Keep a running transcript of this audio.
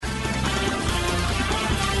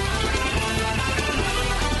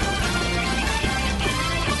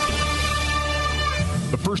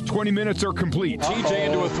20 minutes are complete. TJ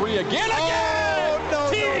into a three again.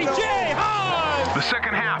 TJ Haws! The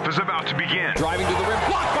second half is about to begin. Driving to the rim,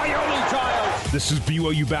 blocked by Yoeli Childs. This is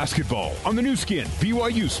BYU basketball on the new skin,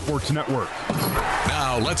 BYU Sports Network.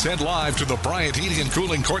 Now let's head live to the Bryant Heating and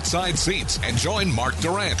Cooling courtside seats and join Mark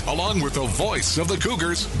Durrant along with the voice of the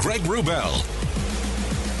Cougars, Greg Wrubell.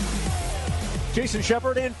 Jason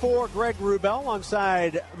Shepard in for Greg Wrubell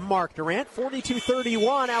alongside Mark Durrant.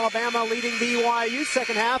 42-31, Alabama leading BYU.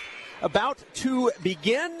 Second half about to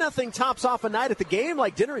begin. Nothing tops off a night at the game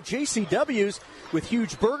like dinner at JCW's with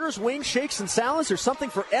huge burgers, wings, shakes, and salads. There's something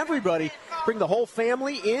for everybody. Bring the whole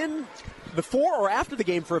family in before or after the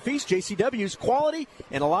game for a feast. JCW's quality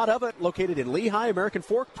and a lot of it located in Lehigh, American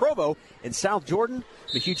Fork, Provo, and South Jordan.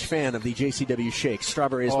 I'm a huge fan of the JCW shakes.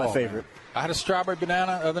 Strawberry is my favorite. I had a strawberry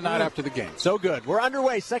banana the other night after the game. So good. We're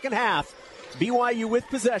underway. Second half. BYU with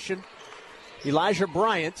possession. Elijah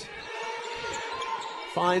Bryant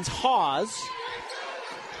finds Haws.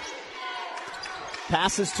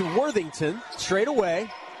 Passes to Worthington. Straight away.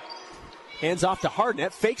 Hands off to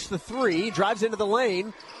Hardnett. Fakes the three. Drives into the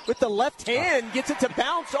lane. With the left hand. Gets it to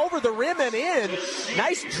bounce over the rim and in.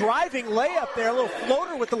 Nice driving layup there. A little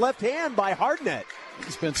floater with the left hand by Hardnett.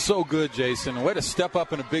 He's been so good, Jason. Way to step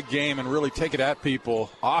up in a big game and really take it at people.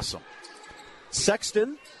 Awesome.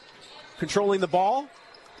 Sexton controlling the ball.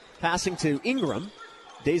 Passing to Ingram.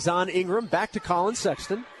 Dazon Ingram back to Colin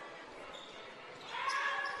Sexton.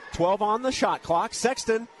 12 on the shot clock.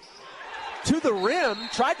 Sexton to the rim.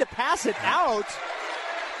 Tried to pass it out.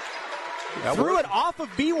 Threw it off of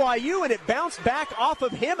BYU, and it bounced back off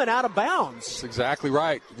of him and out of bounds. That's exactly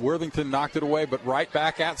right. Worthington knocked it away, but right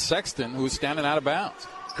back at Sexton, who was standing out of bounds.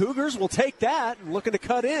 Cougars will take that and looking to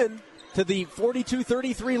cut in to the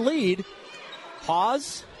 42-33 lead.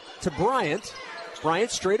 Haws to Bryant.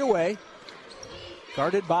 Bryant straight away.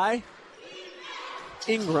 Guarded by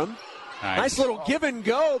Ingram. Nice little give and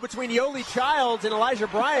go between Yoeli Childs and Elijah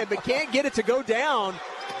Bryant, but can't get it to go down.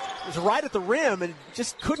 It was right at the rim and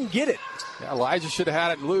just couldn't get it. Yeah, Elijah should have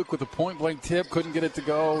had it. Luke with a point-blank tip, couldn't get it to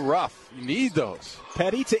go. Rough. You need those.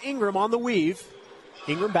 Petty to Ingram on the weave.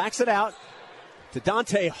 Ingram backs it out to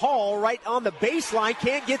Dante Hall right on the baseline.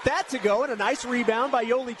 Can't get that to go. And a nice rebound by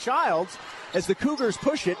Yoeli Childs as the Cougars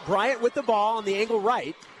push it. Bryant with the ball on the angle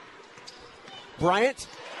right. Bryant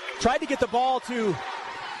tried to get the ball to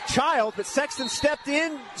Child, but Sexton stepped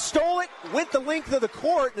in, stole it, went the length of the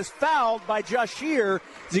court, and is fouled by Jashir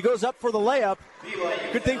as he goes up for the layup.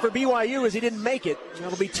 Good thing for BYU is he didn't make it.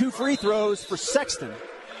 That'll be 2 free throws for Sexton.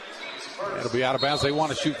 It'll be out of bounds. They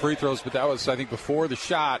want to shoot free throws, but that was, I think, before the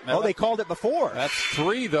shot. Now, they called it before. That's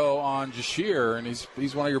 3, though, on Jashir, and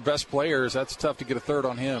he's one of your best players. That's tough to get a third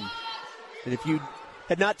on him. And if you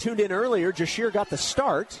had not tuned in earlier, Jashir got the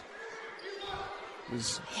start. It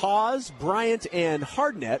was Haws, Bryant, and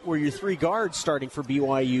Hardnett were your 3 guards starting for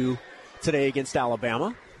BYU today against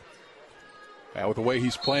Alabama. Yeah, with the way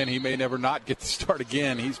he's playing, he may never not get to start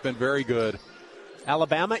again. He's been very good.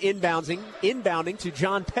 Alabama inbounding to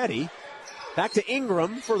John Petty. Back to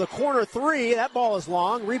Ingram for the corner 3. That ball is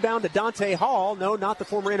long. Rebound to Dante Hall. No, not the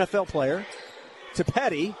former NFL player. To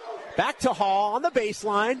Petty. Back to Hall on the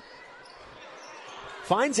baseline.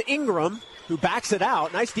 Finds Ingram, who backs it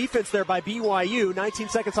out. Nice defense there by BYU. 19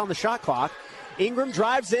 seconds on the shot clock. Ingram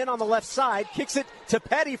drives in on the left side, kicks it to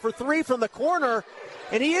Petty for 3 from the corner,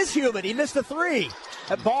 and he is human. He missed a 3.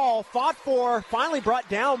 That ball fought for, finally brought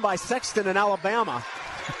down by Sexton in Alabama.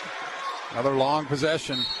 Another long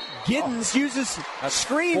possession. Giddens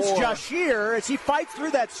screens 4. Jashir as he fights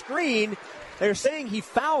through that screen. They're saying he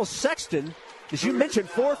fouls Sexton. As you mentioned,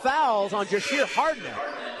 4 fouls on Jashir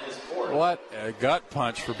Hardnett. What a gut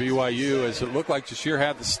punch for BYU as it looked like Jashir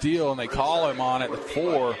had the steal, and they call him on it at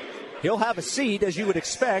 4. He'll have a seat, as you would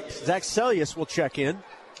expect. Zach Sellius will check in.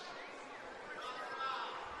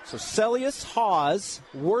 So Sellius, Haws,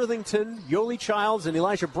 Worthington, Yoeli Childs, and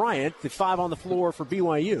Elijah Bryant, the 5 on the floor for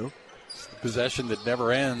BYU. It's the possession that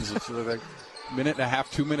never ends. It's like a minute and a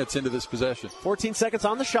half, 2 minutes into this possession. 14 seconds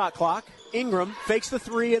on the shot clock. Ingram fakes the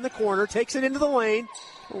 3 in the corner, takes it into the lane.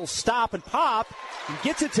 A little stop and pop, and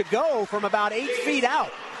gets it to go from about 8 feet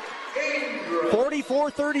out.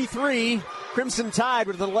 44-33, Crimson Tide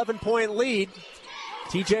with an 11-point lead.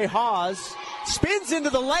 TJ Haws spins into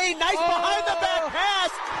the lane. Nice behind-the-back pass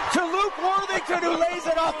to Luke Worthington, who lays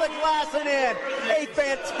it off the glass and in. A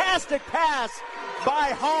fantastic pass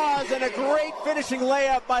by Haws and a great finishing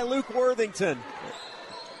layup by Luke Worthington.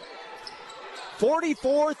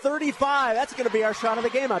 44-35. That's going to be our shot of the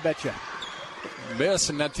game, I bet you. Miss,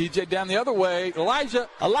 and now TJ down the other way. Elijah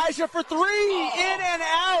for 3, in and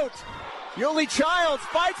out. Yoeli Childs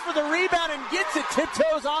fights for the rebound and gets it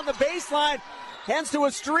tiptoes on the baseline. Hands to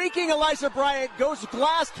a streaking Elijah Bryant. Goes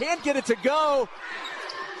glass, can't get it to go.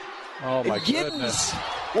 Oh, my Giddens goodness.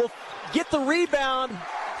 will get the rebound,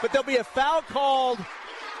 but there'll be a foul called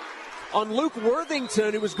on Luke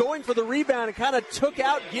Worthington, who was going for the rebound and kind of took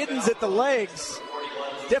out Giddens at the legs.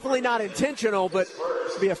 Definitely not intentional, but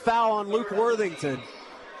it'll be a foul on Luke Worthington.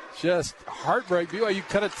 Just heartbreak. BYU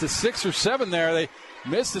cut it to 6 or 7 there. They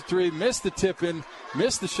missed the three, missed the tip-in,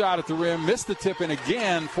 missed the shot at the rim, missed the tip-in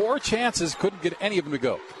again. 4 chances, couldn't get any of them to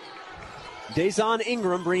go. Dazon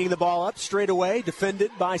Ingram bringing the ball up straight away,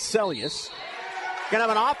 defended by Celius. Gonna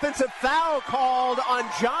have an offensive foul called on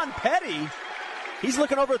John Petty. He's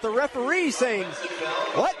looking over at the referee saying,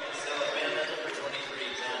 what?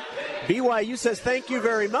 BYU says thank you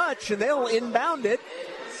very much, and they'll inbound it.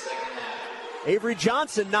 Avery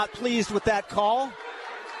Johnson not pleased with that call,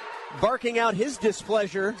 barking out his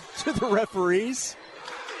displeasure to the referees.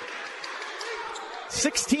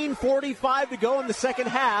 16:45 to go in the second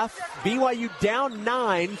half. BYU down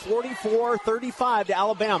 9, 44-35 to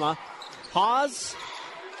Alabama. Haws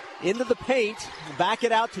into the paint, back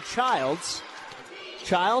it out to Childs.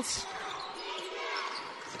 Childs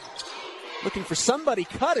looking for somebody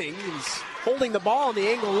cutting. He's holding the ball on the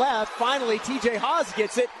angle left. Finally, TJ Haws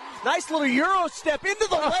gets it. Nice little Euro step into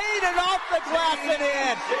the lane and off the glass and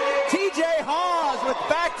in. TJ Haws with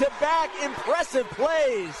back-to-back impressive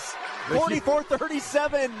plays.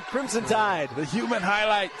 44-37 Crimson Tide. The human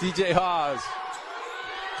highlight, TJ Haws.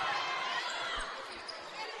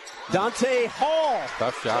 Dante Hall.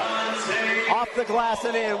 Tough shot. Off the glass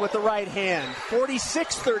and in with the right hand.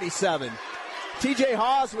 46-37. TJ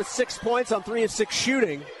Haws with 6 points on 3 of 6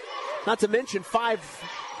 shooting. Not to mention 4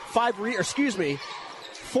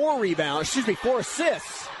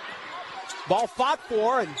 assists. Ball fought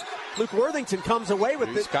for, and Luke Worthington comes away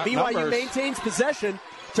with it. BYU numbers. maintains possession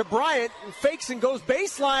to Bryant, who fakes and goes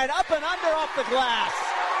baseline, up and under off the glass.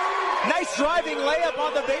 Nice driving layup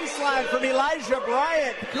on the baseline from Elijah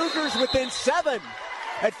Bryant. Cougars within 7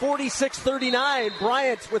 at 46-39.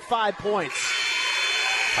 Bryant with 5 points.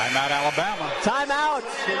 Timeout, Alabama. Timeout,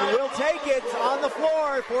 and we'll take it on the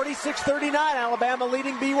floor. 46-39, Alabama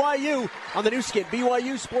leading BYU on the new skin,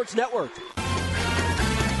 BYU Sports Network.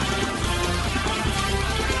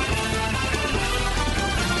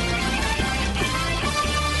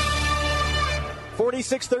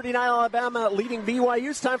 (46-39) Alabama leading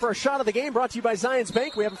BYU. It's time for a shot of the game brought to you by Zions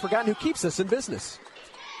Bank. We haven't forgotten who keeps us in business.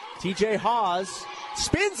 TJ Haws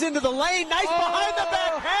spins into the lane. Nice behind the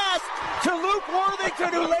back pass to Luke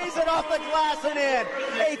Worthington, who lays it off the glass and in.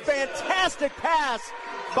 A fantastic pass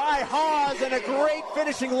by Haws and a great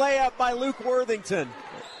finishing layup by Luke Worthington.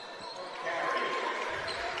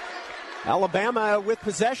 Alabama with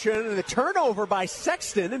possession and a turnover by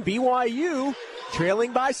Sexton, and BYU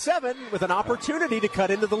trailing by 7 with an opportunity to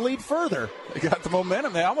cut into the lead further. They got the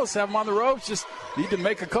momentum. They almost have them on the ropes. Just need to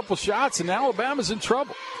make a couple shots, and Alabama's in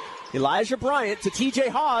trouble. Elijah Bryant to TJ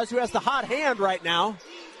Haws, who has the hot hand right now.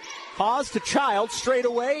 Haws to Child, straight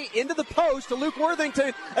away into the post to Luke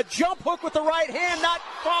Worthington. A jump hook with the right hand, not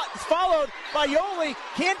followed by Yoli.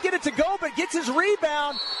 Can't get it to go, but gets his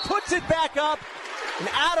rebound, puts it back up, and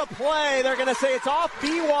out of play. They're going to say it's off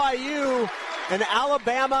BYU, and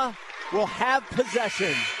Alabama will have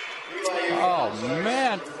possession. Oh,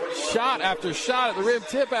 man. Shot after shot at the rim,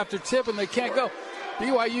 tip after tip, and they can't go.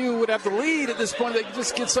 BYU would have the lead at this point. They can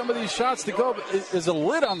just get some of these shots to go. But there's a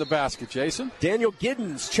lid on the basket, Jason. Daniel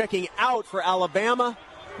Giddens checking out for Alabama.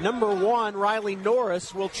 Number 1, Riley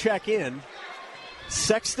Norris, will check in.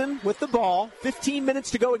 Sexton with the ball. 15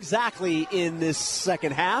 minutes to go exactly in this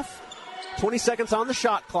second half. 20 seconds on the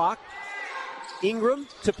shot clock. Ingram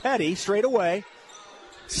to Petty straight away.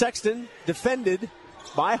 Sexton defended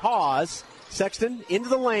by Haws. Sexton into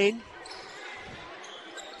the lane.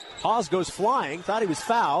 Haws goes flying. Thought he was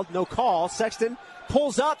fouled. No call. Sexton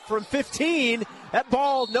pulls up from 15. That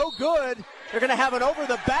ball no good. They're going to have it over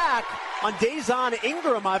the back on Dazon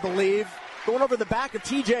Ingram, I believe. Going over the back of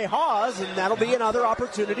TJ Haws, and that'll be another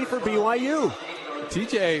opportunity for BYU.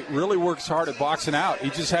 TJ really works hard at boxing out.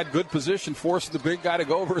 He just had good position, forcing the big guy to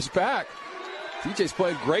go over his back. TJ's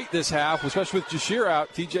played great this half, especially with Jashir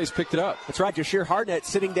out. TJ's picked it up. That's right, Jashir Hardnett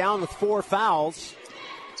sitting down with 4 fouls.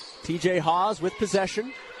 TJ Haws with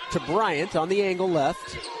possession to Bryant on the angle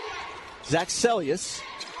left. Zach Celius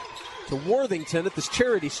to Worthington at this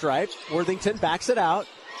charity stripe. Worthington backs it out.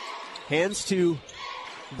 Hands to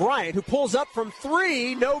Bryant, who pulls up from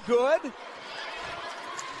 3. No good.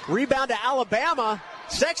 Rebound to Alabama.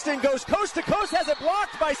 Sexton goes coast to coast, has it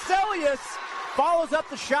blocked by Celius. Follows up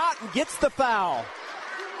the shot and gets the foul.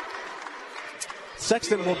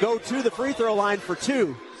 Sexton will go to the free throw line for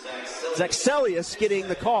 2. Zaxelius getting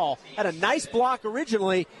the call. Had a nice block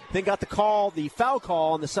originally, then got the foul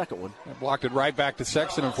call on the second one. Blocked it right back to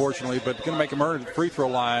Sexton, unfortunately, but going to make him earn at the free throw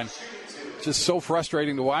line. Just so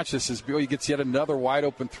frustrating to watch this as BYU gets yet another wide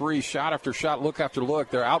open three, shot after shot, look after look.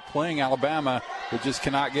 They're outplaying Alabama, but just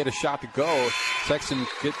cannot get a shot to go. Sexton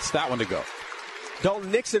gets that one to go.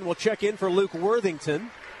 Dalton Nixon will check in for Luke Worthington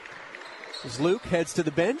as Luke heads to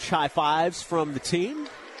the bench. High fives from the team.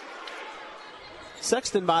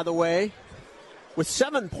 Sexton, by the way, with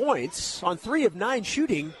 7 points on 3 of 9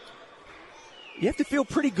 shooting. You have to feel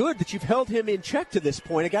pretty good that you've held him in check to this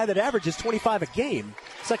point, a guy that averages 25 a game.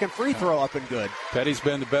 Second free throw up and good. Petty's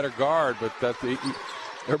been the better guard, but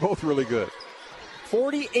they're both really good.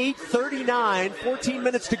 48-39, 14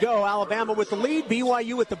 minutes to go. Alabama with the lead,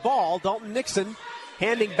 BYU with the ball. Dalton Nixon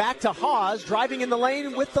handing back to Haas, driving in the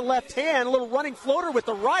lane with the left hand. A little running floater with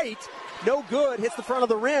the right. No good, hits the front of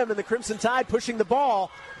the rim, and the Crimson Tide pushing the ball.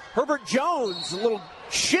 Herbert Jones, a little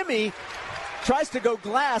shimmy. Tries to go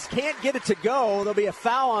glass, can't get it to go. There'll be a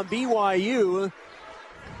foul on BYU.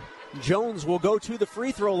 Jones will go to the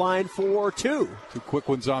free throw line for 2. 2 quick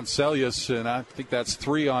ones on Celius, and I think that's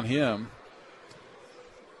 3 on him.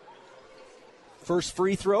 First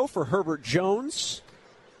free throw for Herbert Jones.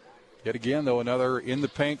 Yet again, though, another in the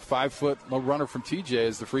paint 5-foot runner from TJ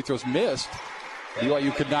as the free throw's missed.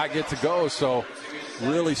 BYU could not get to go, so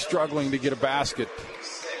really struggling to get a basket.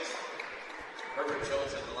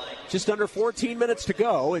 Just under 14 minutes to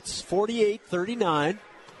go. It's 48-39.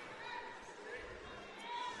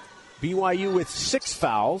 BYU with 6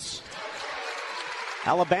 fouls.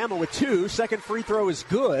 Alabama with 2. Second free throw is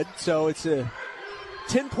good, so it's a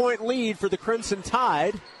 10-point lead for the Crimson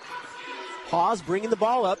Tide. Haas bringing the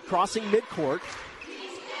ball up, crossing midcourt.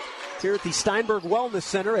 Here at the Steinberg Wellness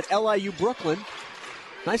Center at LIU Brooklyn.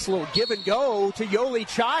 Nice little give and go to Yoli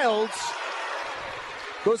Childs.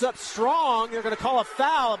 Goes up strong. They're going to call a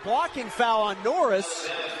foul, a blocking foul on Norris.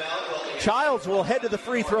 Childs will head to the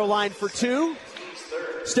free throw line for 2.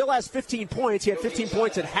 Still has 15 points. He had 15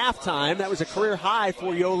 points at halftime. That was a career high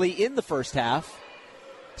for Yoli in the first half.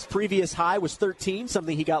 His previous high was 13,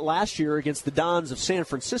 something he got last year against the Dons of San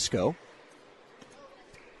Francisco.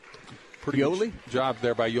 Pretty good job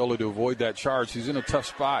there by Yoli to avoid that charge. He's in a tough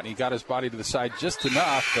spot, and he got his body to the side just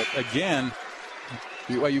enough. But again,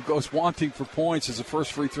 BYU goes wanting for points as the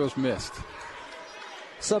first free throw's missed.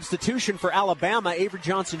 Substitution for Alabama. Avery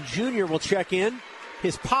Johnson Jr. will check in.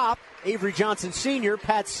 His pop, Avery Johnson Sr.,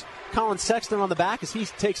 pats Colin Sexton on the back as he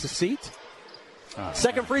takes a seat.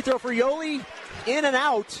 Second free throw for Yoli. In and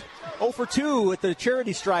out. 0 for 2 at the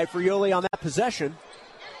charity stripe for Yoli on that possession.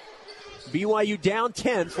 BYU down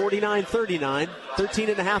 10, 49-39. 13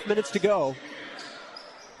 and a half minutes to go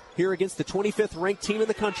here against the 25th ranked team in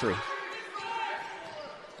the country.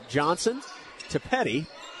 Johnson to Petty.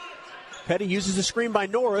 Petty uses the screen by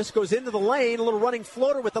Norris, goes into the lane, a little running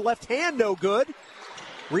floater with the left hand, no good.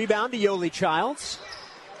 Rebound to Yoli Childs.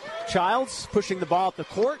 Childs pushing the ball up the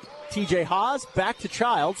court. TJ Haas back to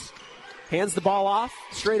Childs. Hands the ball off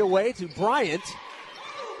straight away to Bryant.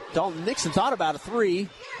 Dalton Nixon thought about a 3.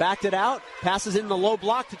 Backed it out. Passes in the low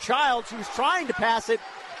block to Childs, who was trying to pass it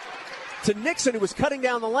to Nixon, who was cutting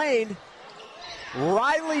down the lane.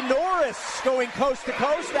 Riley Norris going coast to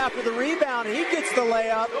coast after the rebound. He gets the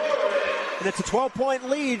layup. And it's a 12-point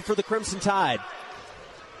lead for the Crimson Tide.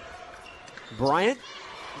 Bryant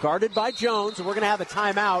guarded by Jones, and we're going to have a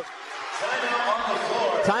timeout.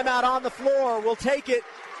 Timeout on the floor. We'll take it.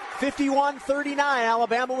 51-39,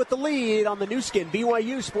 Alabama with the lead on the new skin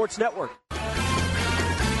BYU Sports Network.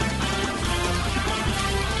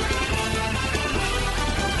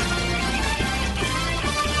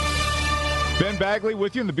 Ben Bagley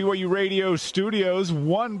with you in the BYU Radio studios.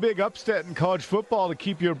 One big upset in college football to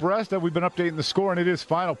keep you abreast of. We've been updating the score, and it is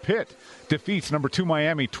final. Pitt defeats number 2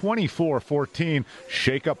 Miami 24-14.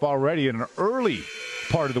 Shake up already in an early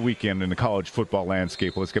part of the weekend in the college football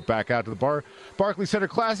landscape. Let's get back out to the Barclays Center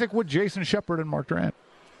Classic with Jason Shepard and Mark Durant.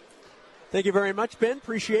 Thank you very much, Ben.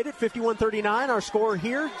 Appreciate it. 51-39, our score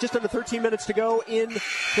here. Just under 13 minutes to go in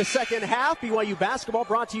the second half. BYU basketball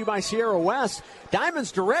brought to you by Sierra West.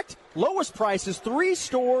 Diamonds Direct, lowest prices, 3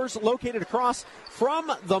 stores located across from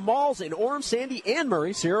the malls in Orem, Sandy, and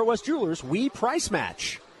Murray. Sierra West Jewelers, we price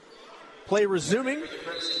match. Play resuming.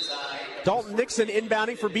 Dalton Nixon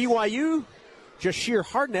inbounding for BYU. Jashir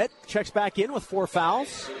Hardnett checks back in with 4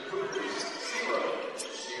 fouls.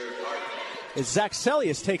 As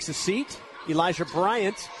Zaxelius takes a seat, Elijah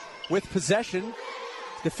Bryant with possession,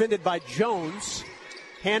 defended by Jones.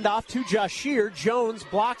 Handoff to Jashir. Jones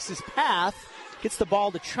blocks his path, gets the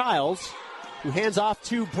ball to Childs. who hands off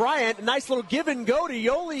to Bryant. A nice little give and go to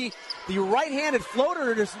Yoli. The right-handed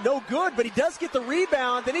floater is no good, but he does get the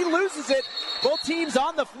rebound. Then he loses it. Both teams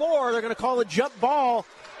on the floor. They're going to call a jump ball,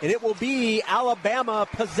 and it will be Alabama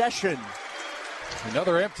possession.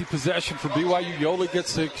 Another empty possession for BYU. Yoli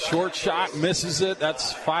gets a short shot, misses it.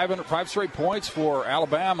 That's 5 straight points for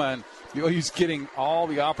Alabama, and BYU's getting all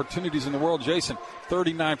the opportunities in the world. Jason,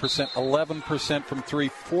 39%, 11% from three,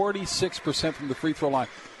 46% from the free throw line.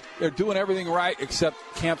 They're doing everything right except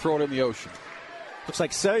can't throw it in the ocean. Looks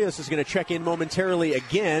like Celius is going to check in momentarily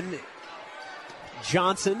again.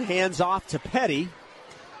 Johnson hands off to Petty.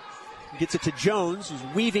 Gets it to Jones, who's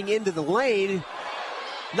weaving into the lane.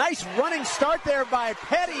 Nice running start there by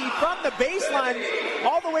Petty from the baseline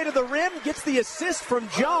all the way to the rim. Gets the assist from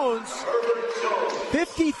Jones.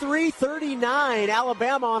 53-39.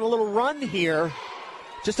 Alabama on a little run here.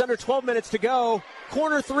 Just under 12 minutes to go.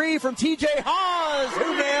 Corner three from T.J. Haws,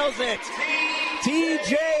 who nails it.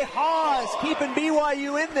 T.J. Haws keeping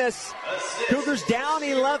BYU in this. Cougars down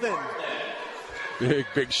 11.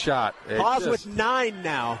 Big shot. Haws with 9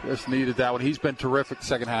 now. Just needed that one. He's been terrific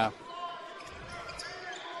second half.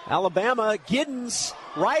 Alabama, Giddens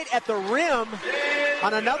right at the rim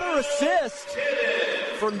on another assist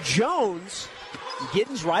from Jones.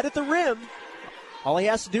 Giddens right at the rim. All he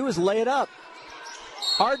has to do is lay it up.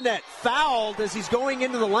 Hardnett fouled as he's going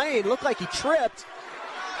into the lane. Looked like he tripped.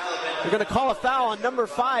 They're going to call a foul on number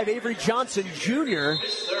 5, Avery Johnson Jr.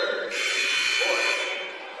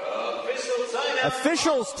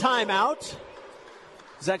 Officials timeout.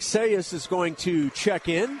 Zach Celius is going to check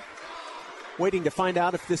in. Waiting to find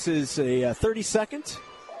out if this is a 30-second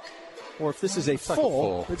or if this is a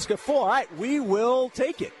full. It's a full. All right, we will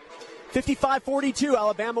take it. 55-42,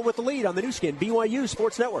 Alabama with the lead on the new skin, BYU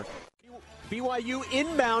Sports Network. BYU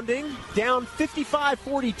inbounding, down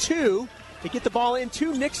 55-42. They get the ball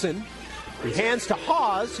into Nixon. He hands to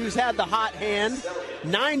Haws, who's had the hot hand.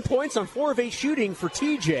 9 points on 4 of 8 shooting for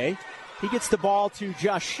TJ. He gets the ball to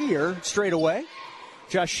Josh Shear straight away.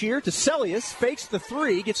 Josh Shear to Celius, fakes the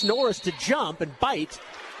 3, gets Norris to jump and bite.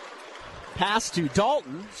 Pass to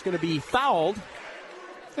Dalton. It's going to be fouled.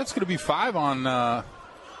 That's going to be 5 on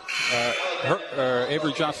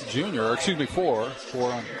Avery Johnson Jr., or excuse me, 4.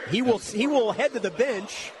 He will head to the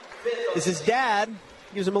bench as his dad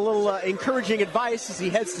gives him a little encouraging advice as he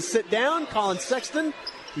heads to sit down. Colin Sexton,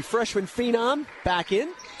 the freshman phenom, back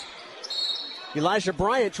in. Elijah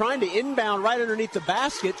Bryant trying to inbound right underneath the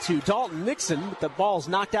basket to Dalton Nixon, but the ball's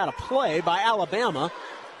knocked out of play by Alabama.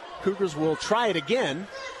 Cougars will try it again.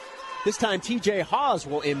 This time T.J. Haws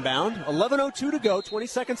will inbound. 11:02 to go, 20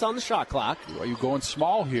 seconds on the shot clock. Well, you're going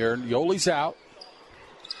small here. Yoli's out.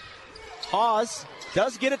 Haws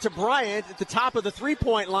does get it to Bryant at the top of the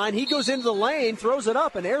three-point line. He goes into the lane, throws it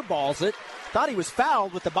up, and airballs it. Thought he was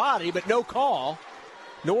fouled with the body, but no call.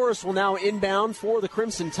 Norris will now inbound for the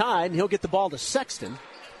Crimson Tide, and he'll get the ball to Sexton.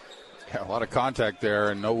 Yeah, a lot of contact there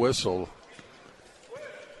and no whistle.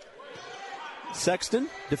 Sexton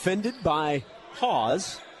defended by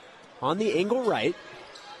Haws on the angle right.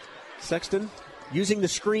 Sexton using the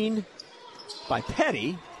screen by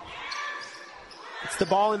Petty. It's the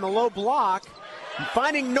ball in the low block. And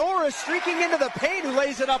finding Norris streaking into the paint, who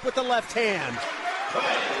lays it up with the left hand.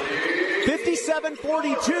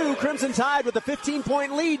 57-42, Crimson Tide with a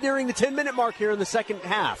 15-point lead nearing the 10-minute mark here in the second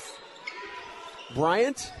half.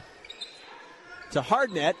 Bryant to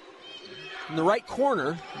Hardnett in the right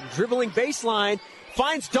corner, dribbling baseline,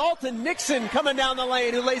 finds Dalton Nixon coming down the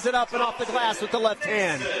lane, who lays it up and off the glass with the left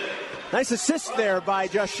hand. Nice assist there by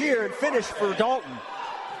Jashir and finish for Dalton.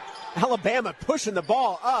 Alabama pushing the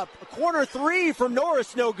ball up. A corner 3 from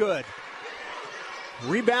Norris, no good.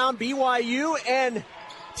 Rebound BYU, and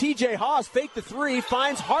T.J. Haws faked the 3,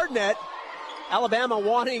 finds Hardnett. Alabama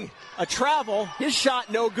wanting a travel. His shot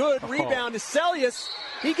no good. Rebound to Celius.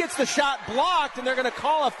 He gets the shot blocked, and they're going to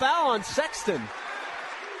call a foul on Sexton.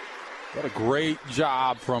 What a great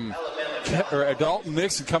job from Dalton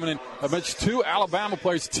Nixon coming in. I mentioned 2 Alabama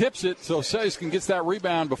players, tips it so Celius can get that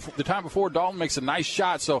rebound the time before Dalton makes a nice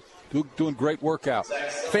shot. So doing great work out.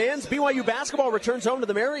 Fans, BYU basketball returns home to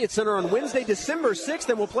the Marriott Center on Wednesday, December 6th,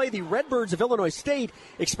 and will play the Redbirds of Illinois State.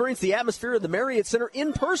 Experience the atmosphere of the Marriott Center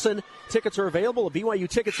in person. Tickets are available at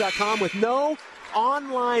BYUtickets.com with no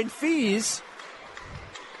online fees.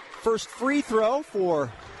 First free throw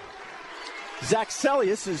for Zach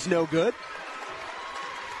Celius is no good.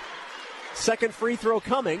 Second free throw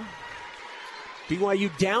coming.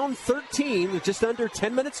 BYU down 13 with just under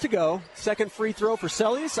 10 minutes to go. Second free throw for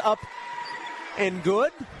Celius, up and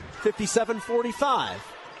good. 57-45.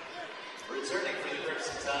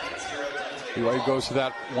 BYU goes to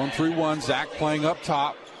that 1-3-1. Zach playing up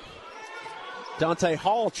top. Dante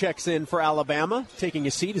Hall checks in for Alabama. Taking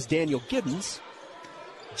a seat is Daniel Giddens.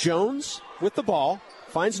 Jones with the ball.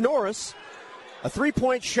 Finds Norris. A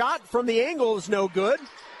three-point shot from the angle is no good.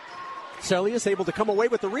 Celius able to come away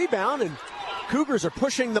with the rebound, and Cougars are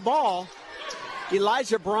pushing the ball.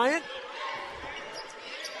 Elijah Bryant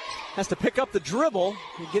has to pick up the dribble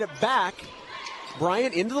and get it back.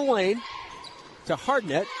 Bryant into the lane to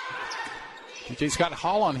Hardnett. TJ's got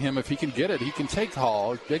Hall on him. If he can get it, he can take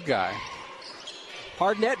Hall. Big guy.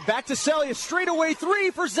 Hardnett back to Celius. Straightaway three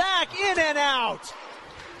for Zach. In and out.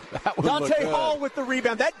 Dante Hall with the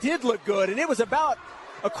rebound. That did look good, and it was about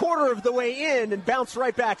a quarter of the way in and bounced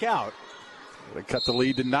right back out. They cut the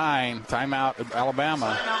lead to 9. Timeout,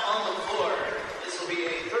 Alabama.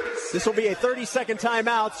 This will be a 30-second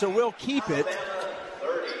timeout, so we'll keep it.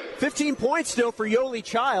 15 points still for Yoli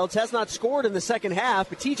Childs. Has not scored in the second half,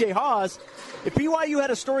 but TJ Haws, if BYU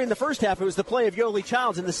had a story in the first half, it was the play of Yoli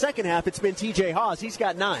Childs. In the second half, it's been TJ Haws. He's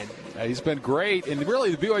got 9. Yeah, he's been great, and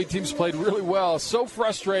really the BYU team's played really well. So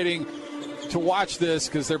frustrating to watch this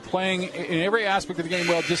because they're playing in every aspect of the game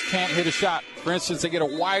well, just can't hit a shot. For instance, they get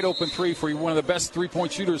a wide open three for one of the best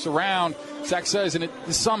three-point shooters around, Zach says, and it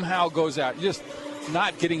somehow goes out. Just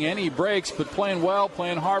not getting any breaks, but playing well,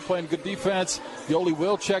 playing hard, playing good defense. Yoli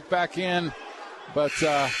will check back in, but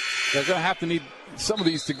they're going to have to need some of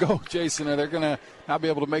these to go, Jason, or they're going to not be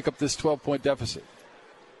able to make up this 12-point deficit.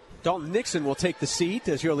 Dalton Nixon will take the seat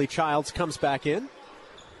as Yoli Childs comes back in.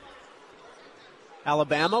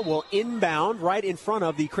 Alabama will inbound right in front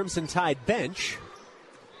of the Crimson Tide bench.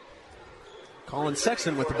 Colin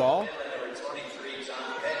Sexton with the ball.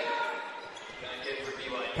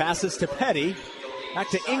 Passes to Petty. Back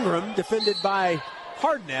to Ingram, defended by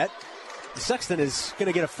Hardnett. Sexton is going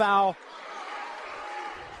to get a foul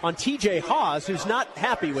on TJ Haws, who's not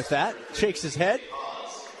happy with that. Shakes his head.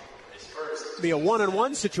 Be a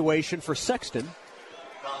one-on-one situation for Sexton.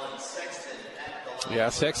 Yeah,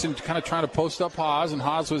 Sexton kind of trying to post up Haws, and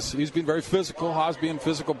he's been very physical. Haws being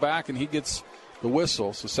physical back, and he gets the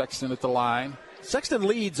whistle. So Sexton at the line. Sexton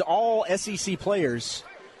leads all SEC players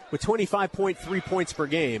with 25.3 points per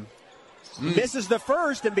game. Misses the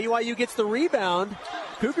first, and BYU gets the rebound.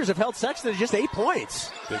 Cougars have held Sexton to just 8 points.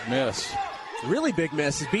 Big miss. Really big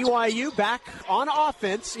miss. BYU back on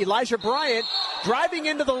offense. Elijah Bryant driving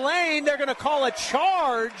into the lane. They're going to call a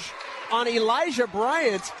charge on Elijah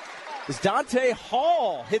Bryant as Dante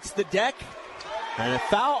Hall hits the deck. And a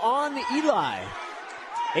foul on Eli.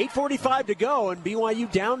 8:45 to go, and BYU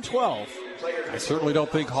down 12. I certainly don't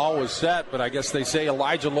think Hall was set, but I guess they say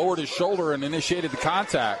Elijah lowered his shoulder and initiated the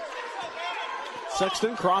contact.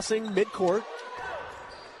 Sexton crossing midcourt.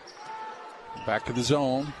 Back to the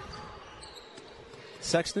zone.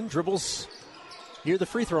 Sexton dribbles near the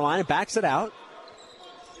free throw line and backs it out.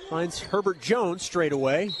 Finds Herbert Jones straight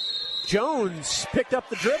away. Jones picked up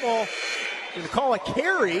the dribble. Going to call a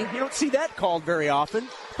carry. You don't see that called very often.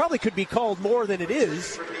 Probably could be called more than it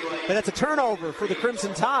is. But that's a turnover for the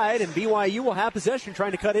Crimson Tide, and BYU will have possession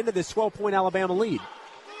trying to cut into this 12-point Alabama lead.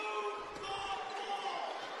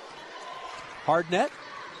 Hardnett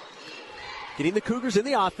getting the Cougars in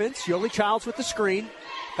the offense. Yoli Childs with the screen.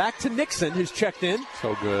 Back to Nixon, who's checked in.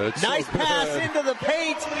 So good. Nice pass into the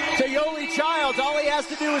paint to Yoli Childs. All he has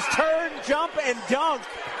to do is turn, jump, and dunk.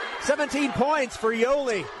 17 points for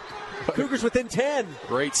Yoli. Cougars within 10.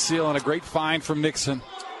 Great seal and a great find from Nixon.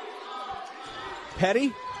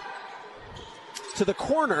 Petty to the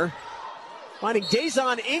corner. Finding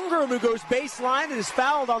Dazon Ingram, who goes baseline and is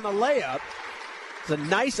fouled on the layup. It's a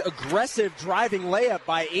nice, aggressive driving layup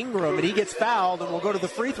by Ingram, and he gets fouled and will go to the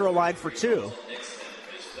free throw line for 2.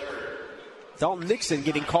 Dalton Nixon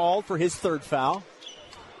getting called for his third foul.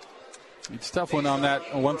 It's a tough one on that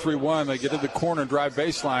 1-3-1. They get to the corner and drive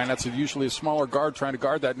baseline. That's usually a smaller guard trying to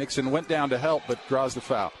guard that. Nixon went down to help, but draws the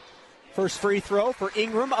foul. First free throw for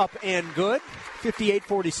Ingram, up and good.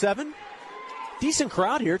 58-47. Decent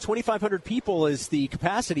crowd here. 2,500 people is the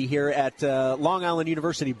capacity here at Long Island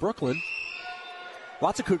University, Brooklyn.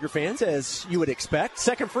 Lots of Cougar fans, as you would expect.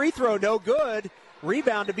 Second free throw, no good.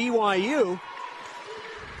 Rebound to BYU.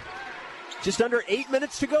 Just under 8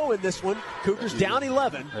 minutes to go in this one. Cougars down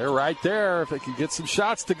 11. They're right there if they can get some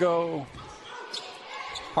shots to go.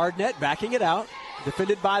 Hardnett backing it out.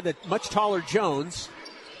 Defended by the much taller Jones.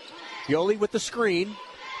 Yoli with the screen.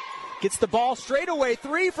 Gets the ball straight away.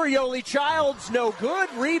 3 for Yoli Childs. No good.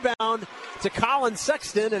 Rebound to Colin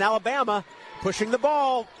Sexton, and Alabama pushing the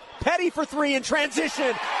ball. Petty for 3 in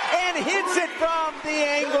transition and hits it from the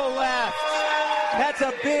angle left. That's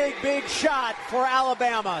a big, big shot for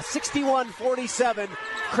Alabama. 61-47,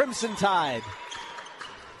 Crimson Tide.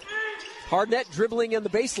 Hardnett dribbling in the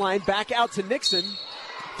baseline, back out to Nixon.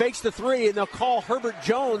 fakes the three, and they'll call Herbert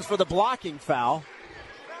Jones for the blocking foul.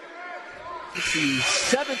 It's the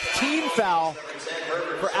 7th team foul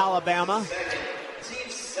for Alabama.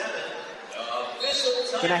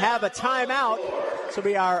 Going to have a timeout. This will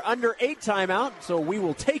be our under 8 timeout, so we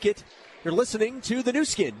will take it. You're listening to the new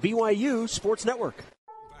skin, BYU Sports Network.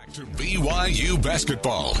 Back to BYU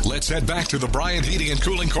basketball. Let's head back to the Bryant Heating and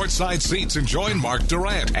Cooling courtside seats and join Mark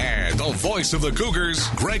Durrant and the voice of the Cougars,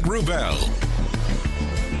 Greg Wrubell.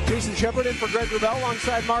 Jason Shepard in for Greg Wrubell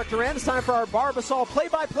alongside Mark Durrant. It's time for our Barbasol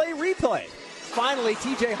play-by-play replay. Finally,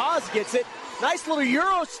 TJ Haws gets it. Nice little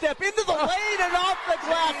Euro step into the lane and off the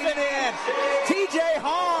glass and in. TJ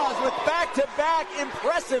Haws with back-to-back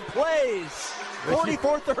impressive plays.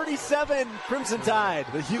 44-37, Crimson Tide.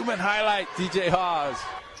 The human highlight, TJ Haws.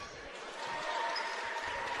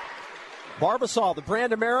 Barbasol, the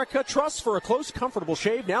brand America trusts for a close, comfortable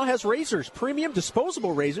shave, now has razors, premium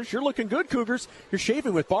disposable razors. You're looking good, Cougars. You're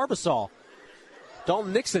shaving with Barbasol.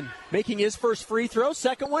 Dalton Nixon making his first free throw.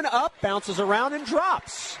 Second one up, bounces around and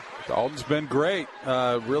drops. Dalton's been great.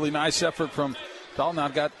 Really nice effort from Dalton. Now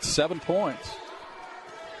got 7 points.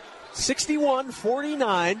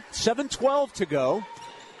 61-49, 7:12 to go.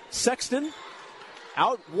 Sexton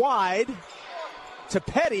out wide to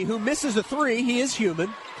Petty, who misses a three. He is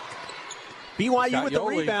human. BYU with the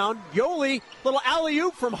rebound. Yoli, little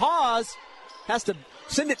alley-oop from Haws. Has to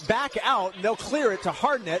send it back out, and they'll clear it to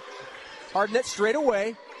Hardnett. Hardnett straight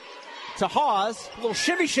away to Haws. A little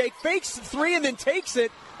shimmy shake, fakes the three, and then takes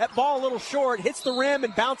it. That ball a little short, hits the rim,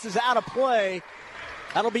 and bounces out of play.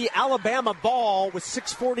 That'll be Alabama ball with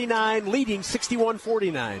 6:49 leading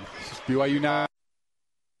 61-49. BYU now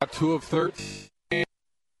 2 of 13.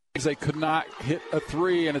 They could not hit a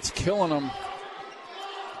three, and it's killing them.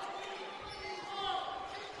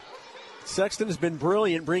 Sexton has been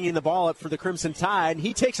brilliant bringing the ball up for the Crimson Tide.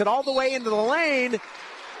 He takes it all the way into the lane.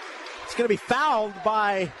 It's going to be fouled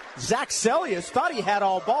by Zach Sellius. Thought he had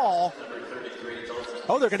all ball.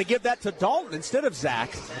 Oh, they're going to give that to Dalton instead of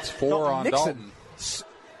Zach. It's 4 on Dalton.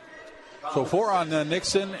 So 4 on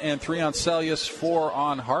Nixon and 3 on Sellius, 4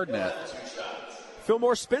 on Hardnett.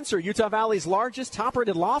 Fillmore Spencer, Utah Valley's largest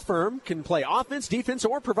top-rated law firm, can play offense, defense,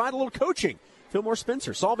 or provide a little coaching. Fillmore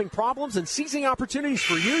Spencer, solving problems and seizing opportunities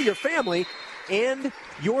for you, your family, and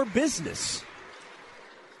your business.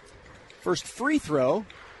 First free throw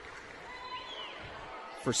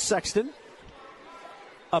for Sexton.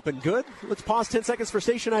 Up and good. Let's pause 10 seconds for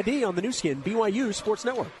station ID on the new skin, BYU Sports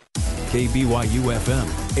Network. KBYU FM,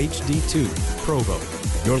 HD2, Provo.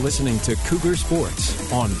 You're listening to Cougar Sports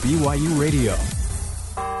on BYU Radio.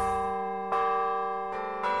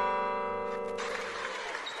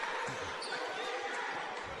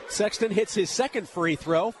 Sexton hits his second free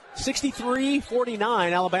throw.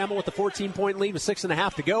 63-49. Alabama with the 14-point lead with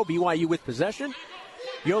 6.5 to go. BYU with possession.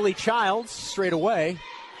 Yoli Childs straight away.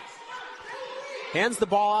 Hands the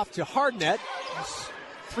ball off to Hardnett.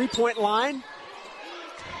 3-point line.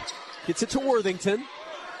 Gets it to Worthington.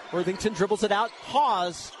 Worthington dribbles it out.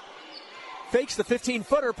 Haws fakes the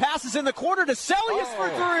 15-footer. Passes in the corner to Sellius for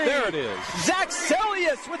three. There it is. Zach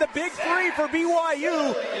Sellius with a big three for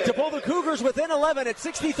BYU to pull the Cougars within 11 at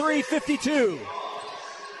 63-52.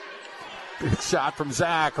 Good shot from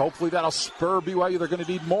Zach. Hopefully that'll spur BYU. They're going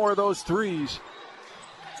to need more of those threes.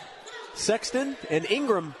 Sexton and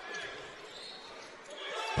Ingram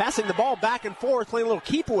passing the ball back and forth, playing a little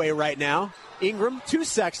keep away right now. Ingram to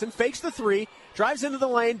Sexton, fakes the three, drives into the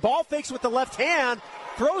lane, ball fakes with the left hand,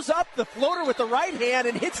 throws up the floater with the right hand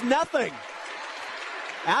and hits nothing.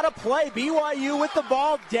 Out of play, BYU with the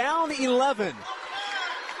ball, down 11.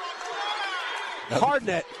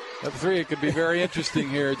 Hardnett. That three could be very interesting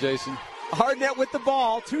here, Jason. Hardnett with the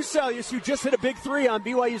ball to Sellius, who just hit a big three on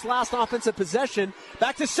BYU's last offensive possession.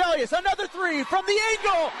 Back to Sellius, another three from the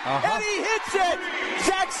angle, and he hits it.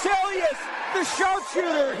 Zach Sellius, the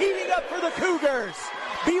sharpshooter, heating up for the Cougars.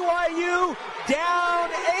 BYU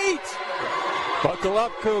down 8. Buckle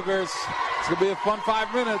up, Cougars. It's going to be a fun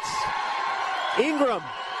 5 minutes. Ingram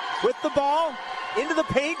with the ball into the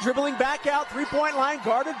paint, dribbling back out, 3-point line,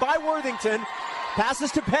 guarded by Worthington.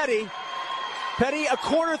 Passes to Petty. Petty, a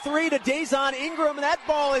corner three to Dazon Ingram, and that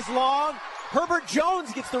ball is long. Herbert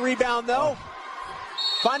Jones gets the rebound, though.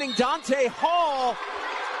 Finding Dante Hall.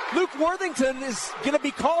 Luke Worthington is going to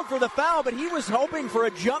be called for the foul, but he was hoping for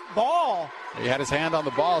a jump ball. He had his hand on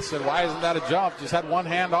the ball, said, why isn't that a jump? Just had one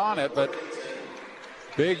hand on it, but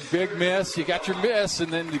big miss. You got your miss,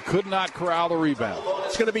 and then you could not corral the rebound.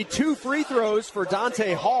 It's going to be 2 free throws for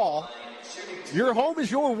Dante Hall. Your home is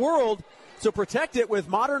your world. So protect it with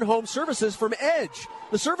modern home services from Edge,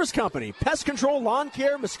 the service company. Pest control, lawn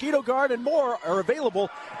care, mosquito guard, and more are available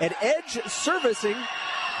at edgeservicing.com.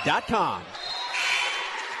 BYUSportsNetwork.com.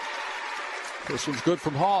 This one's good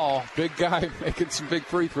from Hall. Big guy making some big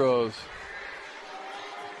free throws.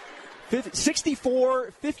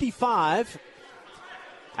 64-55.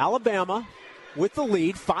 Alabama with the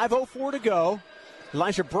lead. 5:04 to go.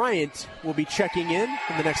 Elijah Bryant will be checking in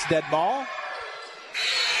for the next dead ball.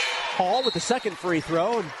 Hall with the second free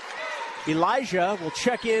throw. And Elijah will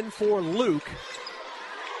check in for Luke.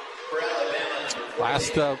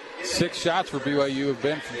 Last 6 shots for BYU have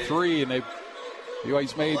been from 3, and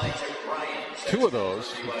BYU's made 2 of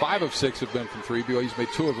those. 5 of 6 have been from 3. BYU's made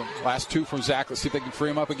 2 of them. Last 2 from Zach. Let's see if they can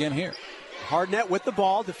free him up again here. Hardnett with the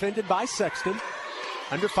ball, defended by Sexton.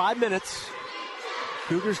 Under 5 minutes.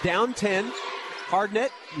 Cougars down 10.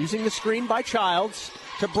 Hardnett using the screen by Childs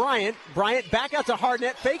to Bryant. Bryant back out to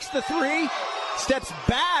Hardnett, fakes the 3, steps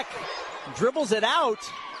back, dribbles it out.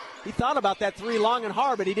 He thought about that 3 long and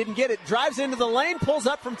hard, but he didn't get it. Drives into the lane, pulls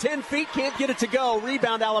up from 10 feet, can't get it to go.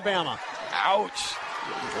 Rebound Alabama. Ouch.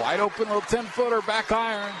 Wide open little 10-footer, back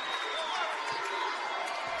iron.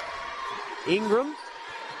 Ingram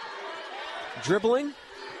dribbling.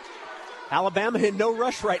 Alabama in no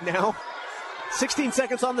rush right now. 16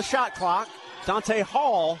 seconds on the shot clock. Dante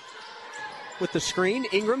Hall with the screen.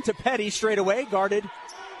 Ingram to Petty straight away, guarded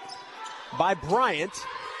by Bryant.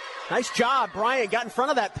 Nice job. Bryant got in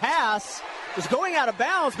front of that pass. Was going out of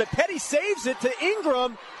bounds, but Petty saves it to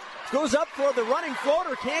Ingram. Goes up for the running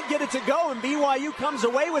floater, can't get it to go, and BYU comes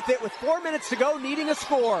away with it with 4 minutes to go, needing a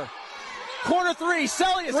score. Corner 3,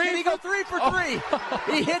 Celius, can he go 3 for 3?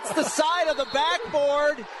 He hits the side of the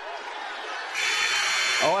backboard.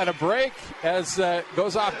 Oh, and a break as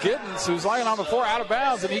goes off Giddens, who's lying on the floor out of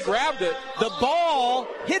bounds, and he grabbed it. The ball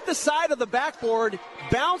hit the side of the backboard,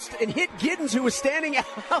 bounced and hit Giddens, who was standing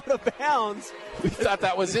out of bounds. We thought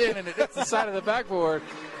that was in, and it hits the side of the backboard.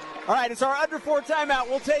 All right, it's our under 4 timeout.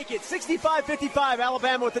 We'll take it. 65-55,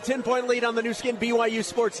 Alabama with a 10-point lead on the new skin BYU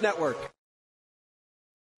Sports Network.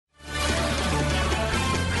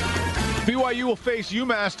 BYU will face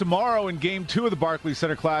UMass tomorrow in Game 2 of the Barclays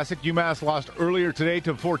Center Classic. UMass lost earlier today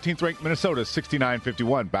to 14th-ranked Minnesota,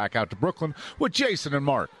 69-51. Back out to Brooklyn with Jason and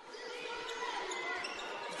Mark.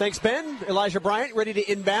 Thanks, Ben. Elijah Bryant ready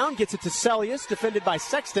to inbound. Gets it to Celius, defended by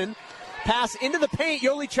Sexton. Pass into the paint.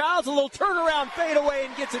 Yoli Childs, a little turnaround fadeaway,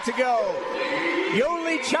 and gets it to go.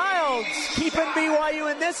 Yoli Childs keeping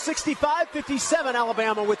BYU in this. 65-57,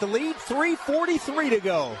 Alabama with the lead. 3:43 to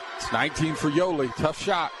go. It's 19 for Yoli. Tough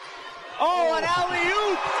shot. Oh, an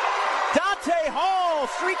alley-oop. Dante Hall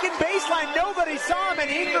streaking baseline. Nobody saw him,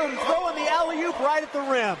 and Ingram throwing the alley-oop right at the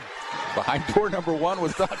rim. Behind door number 1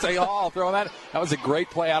 was Dante Hall throwing that. That was a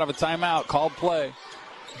great play out of a timeout. Called play.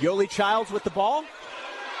 Yoli Childs with the ball.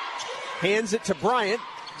 Hands it to Bryant.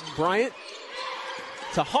 Bryant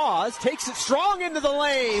to Hawes. Takes it strong into the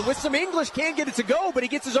lane with some English. Can't get it to go, but he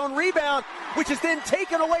gets his own rebound, which is then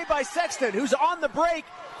taken away by Sexton, who's on the break.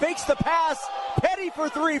 Fakes the pass. Petty for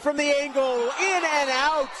 3 from the angle. In and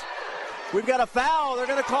out. We've got a foul. They're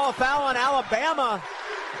going to call a foul on Alabama.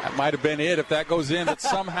 That might have been it. If that goes in, that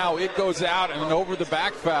somehow it goes out and an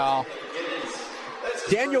over-the-back foul.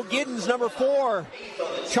 Daniel Giddens, number 4,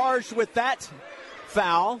 charged with that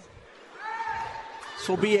foul. This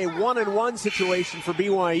will be a 1-and-1 situation for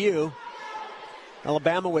BYU.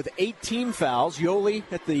 Alabama with 18 fouls. Yoli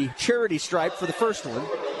at the charity stripe for the first one.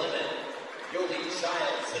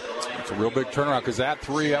 It's a real big turnaround because that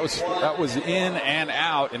 3, that was in and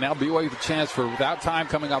out, and now BYU with a chance for, without time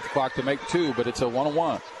coming off the clock, to make 2, but it's a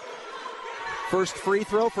 1-on-1. First free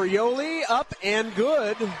throw for Yoli, up and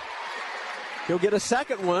good. He'll get a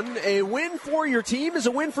second one. A win for your team is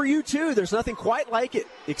a win for you too. There's nothing quite like it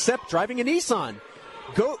except driving a Nissan.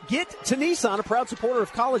 Go get to Nissan, a proud supporter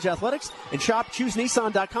of college athletics, and shop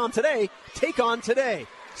ChooseNissan.com today. Take on today.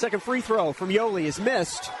 Second free throw from Yoli is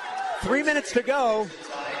missed. 3 minutes to go.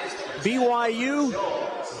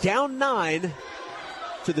 BYU down 9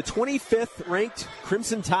 to the 25th ranked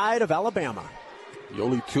Crimson Tide of Alabama.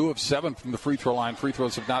 Yoli 2 of 7 from the free throw line. Free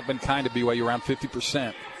throws have not been kind to BYU, around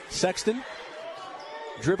 50%. Sexton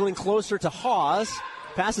dribbling closer to Hawes.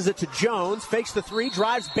 Passes it to Jones. Fakes the 3.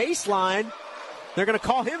 Drives baseline. They're going to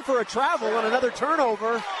call him for a travel and another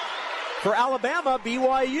turnover for Alabama.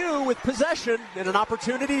 BYU with possession and an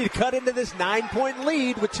opportunity to cut into this 9-point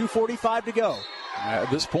lead with 2:45 to go.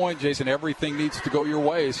 At this point, Jason, everything needs to go your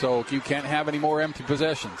way, so you can't have any more empty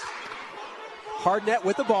possessions. Hardnett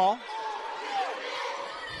with the ball.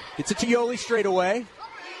 Gets it to Yoli straight away.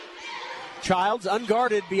 Childs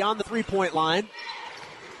unguarded beyond the 3-point line.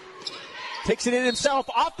 Takes it in himself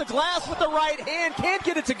off the glass with the right hand. Can't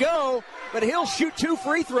get it to go, but he'll shoot 2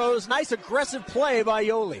 free throws. Nice aggressive play by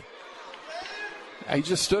Yoli. He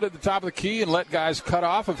just stood at the top of the key and let guys cut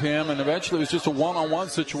off of him, and eventually it was just a one-on-one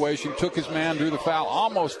situation. Took his man, drew the foul,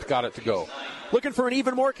 almost got it to go. Looking for an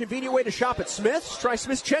even more convenient way to shop at Smith's? Try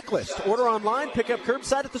Smith's Checklist. Order online, pick up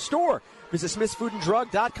curbside at the store. Visit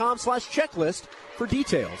smithsfoodanddrug.com/checklist for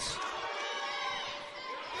details.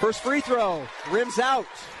 First free throw, rims out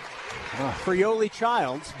for Yoli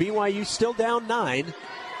Childs. BYU still down 9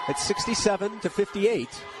 at 67-58.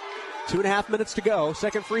 2.5 minutes to go.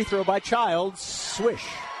 Second free throw by Childs. Swish.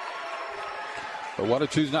 The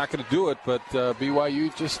 1-2 is not going to do it, but BYU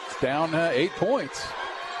just down 8 points.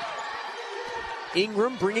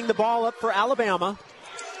 Ingram bringing the ball up for Alabama.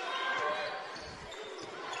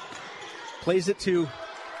 Plays it to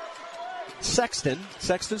Sexton.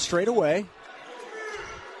 Sexton straight away.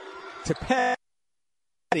 To Petty,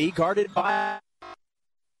 guarded by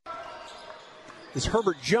is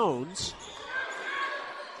Herbert Jones.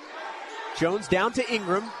 Jones down to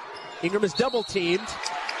Ingram. Ingram is double teamed.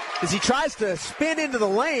 As he tries to spin into the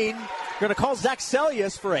lane, going to call Zach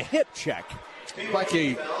Sellius for a hip check. Like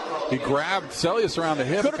he grabbed Sellius around the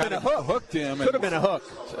hip. Could have been a hook. Hooked him. Could have been a hook.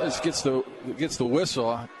 Sellius gets the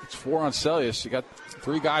whistle. It's 4 on Sellius. You got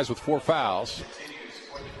 3 guys with 4 fouls.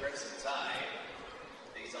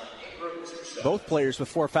 Both players with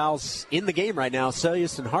 4 fouls in the game right now,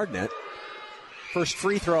 Sellius and Hardnett. First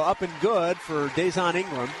free throw up and good for Dazon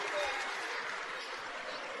Ingram.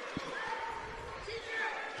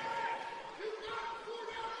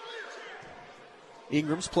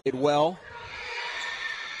 Ingram's played well.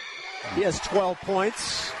 He has 12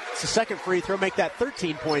 points. It's the second free throw. Make that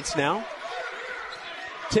 13 points now.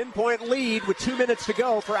 10-point lead with 2 minutes to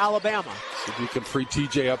go for Alabama. If you can free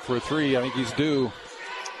TJ up for a 3, I think he's due.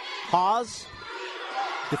 Haws,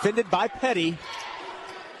 defended by Petty.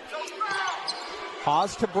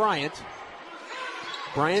 Haws to Bryant.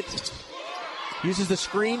 Bryant uses the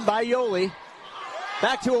screen by Yoli.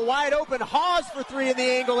 Back to a wide open Haws for 3 in the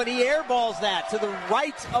angle, and he airballs that to the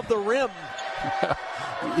right of the rim.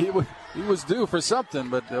 He was due for something,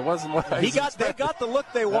 but it wasn't what they got the look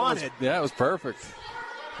they wanted. It was perfect.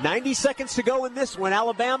 90 seconds to go in this one.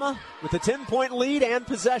 Alabama with a 10-point lead and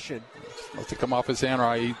possession. Must have come off his hand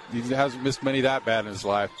right. He hasn't missed many that bad in his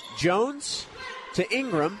life. Jones to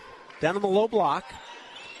Ingram, down on the low block.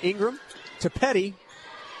 Ingram to Petty.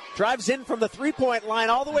 Drives in from the three-point line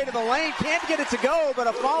all the way to the lane. Can't get it to go, but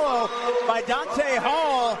a follow by Dante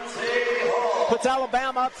Hall puts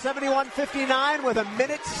Alabama up 71-59 with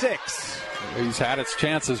 1:06. He's had its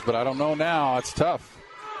chances, but I don't know now. It's tough.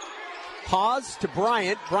 Pause to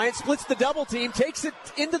Bryant. Bryant splits the double team, takes it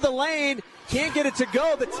into the lane. Can't get it to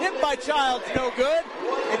go. The tip by Childs, no good.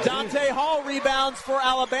 And Dante Hall rebounds for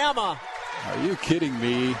Alabama. Are you kidding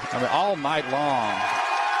me? I mean, all night long.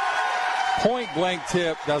 Point-blank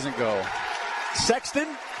tip doesn't go. Sexton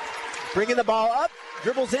bringing the ball up,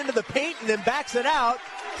 dribbles into the paint, and then backs it out.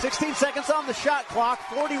 16 seconds on the shot clock,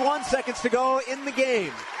 41 seconds to go in the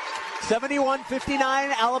game.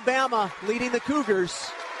 71-59, Alabama leading the Cougars.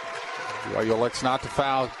 BYU elects not to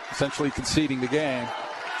foul, essentially conceding the game.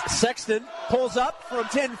 Sexton pulls up from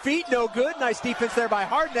 10 feet, no good. Nice defense there by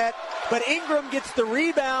Hardnett, but Ingram gets the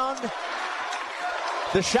rebound.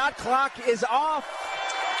 The shot clock is off,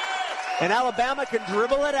 and Alabama can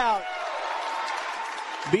dribble it out.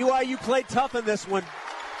 BYU played tough in this one,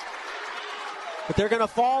 but they're going to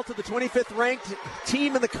fall to the 25th ranked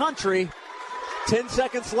team in the country. 10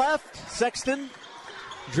 seconds left. Sexton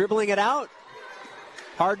dribbling it out.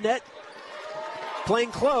 Hardnett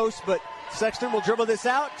playing close, but Sexton will dribble this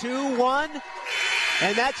out. 2-1,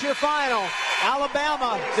 and that's your final.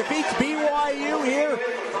 Alabama defeats BYU here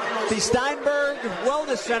at the Steinberg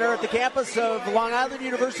Wellness Center at the campus of Long Island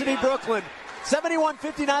University, Brooklyn.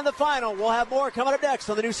 71-59 the final. We'll have more coming up next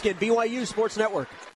on the new skin BYU Sports Network.